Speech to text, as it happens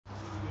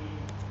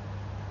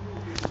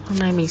Hôm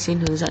nay mình xin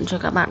hướng dẫn cho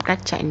các bạn cách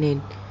chạy nền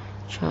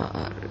cho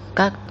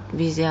các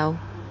video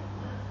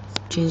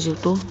trên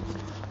YouTube.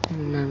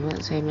 Làm các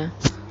bạn xem nhé.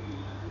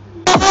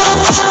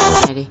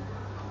 Này đi,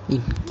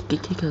 nhìn kích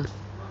thích hơn.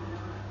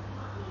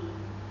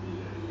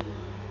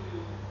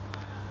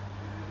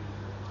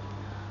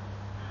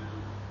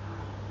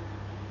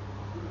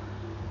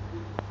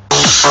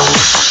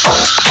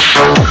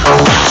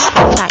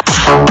 Chạy.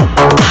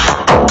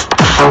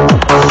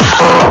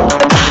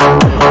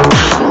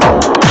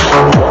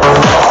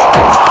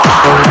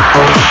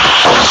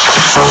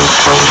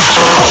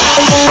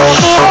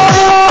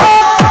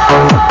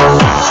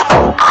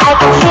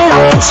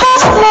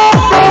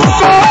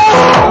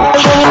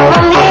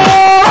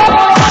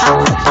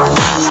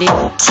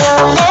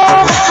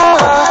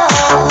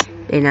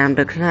 Để làm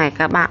được thế này,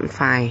 các bạn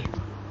phải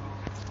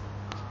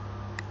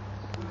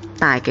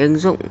tải cái ứng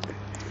dụng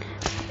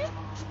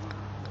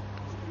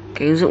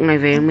này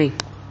về cho mình.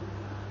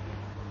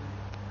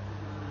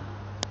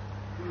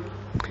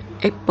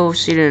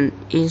 Exposition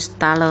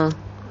Installer.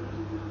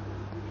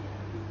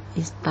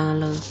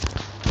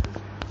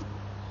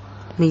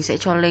 Mình sẽ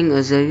cho link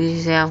ở dưới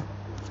video.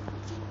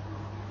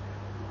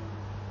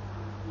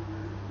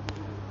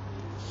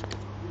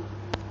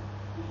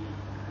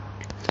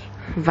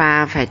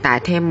 Và phải tải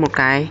thêm một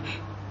cái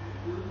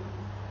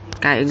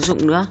ứng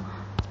dụng nữa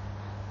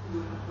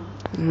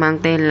mang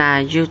tên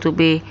là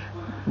YouTube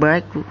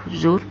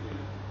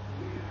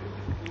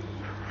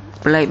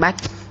Playback.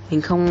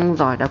 Mình không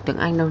giỏi đọc tiếng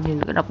Anh đâu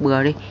nên cứ đọc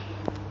bừa đi.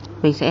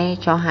 Mình sẽ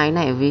cho hai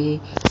này ở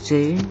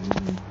dưới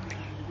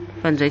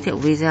phần giới thiệu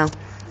video.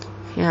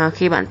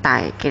 Khi bạn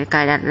tải cái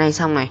cài đặt này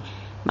xong này,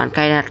 bạn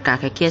cài đặt cả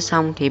cái kia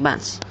xong thì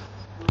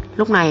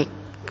lúc này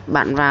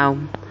bạn vào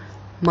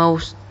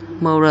mode.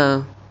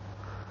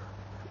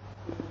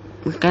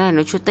 Cái này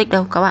nó chưa tích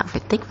đâu, các bạn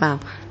phải tích vào,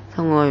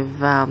 xong rồi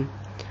vào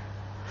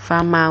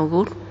Farm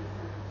Good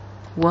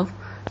Work,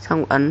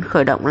 xong ấn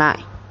khởi động lại.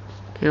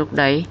 Thì lúc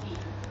đấy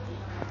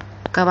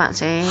các bạn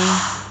sẽ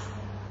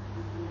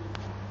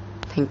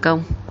thành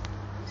công,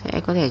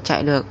 sẽ có thể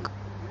chạy được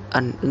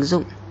ẩn ứng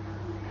dụng.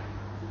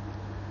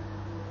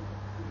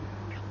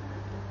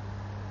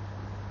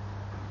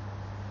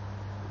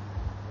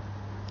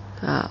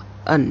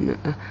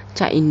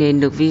 Chạy nền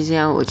được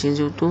video ở trên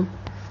YouTube.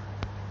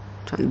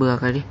 Chọn bừa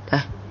cái đi.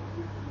 Đây.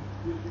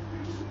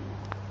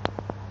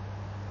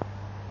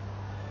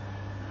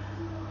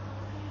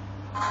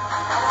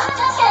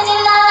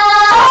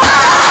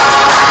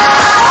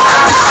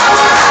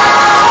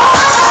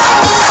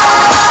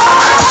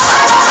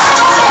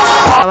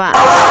 Các bạn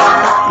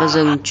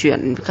dừng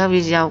chuyển các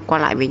video qua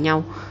lại với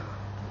nhau.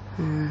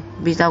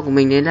 Video của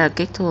mình đến là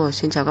kết thúc rồi.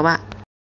 Xin chào các bạn.